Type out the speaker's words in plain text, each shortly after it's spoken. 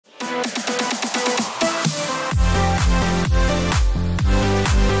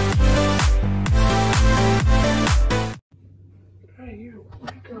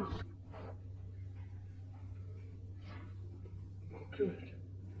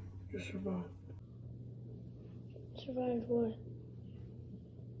You survived. Survived what?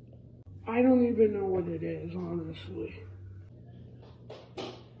 I don't even know what it is, honestly.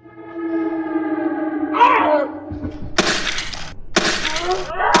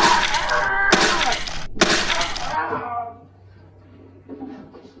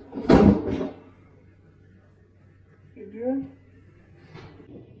 You good?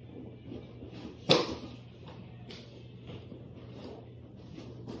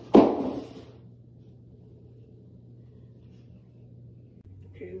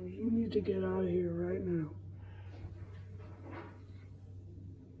 Okay, well, you need to get out of here right now.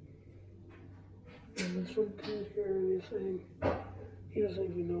 And this one can't hear anything. He doesn't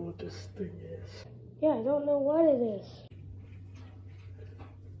even know what this thing is. Yeah, I don't know what it is.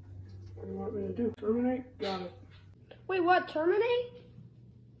 What do you want me to do? Terminate? Got it. Wait, what? Terminate?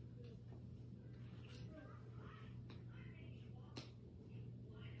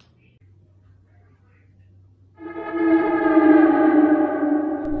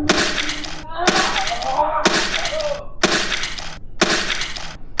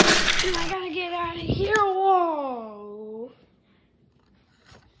 Dude, I gotta get out of here. Whoa.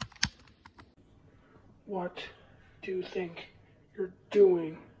 What do you think you're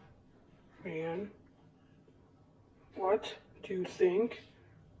doing, man? What do you think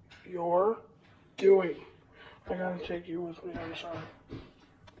you're doing? I gotta take you with me, I'm sorry.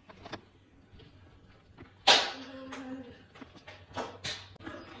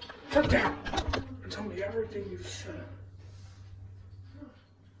 Sit down and tell me everything you've said.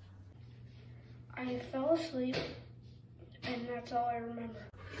 I fell asleep, and that's all I remember.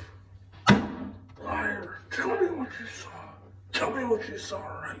 Liar, tell me what you saw. Tell me what you saw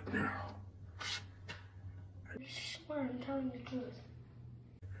right now. I swear I'm telling the truth.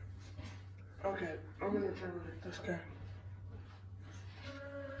 Okay, I'm gonna terminate this guy.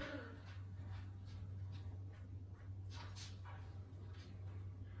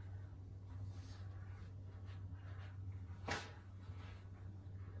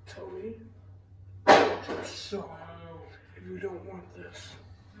 Tell me what you saw if you don't want this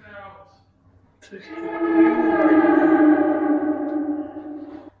to hit you right now.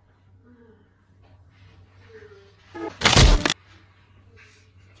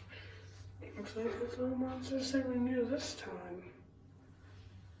 Looks like it's no monster saving you this time.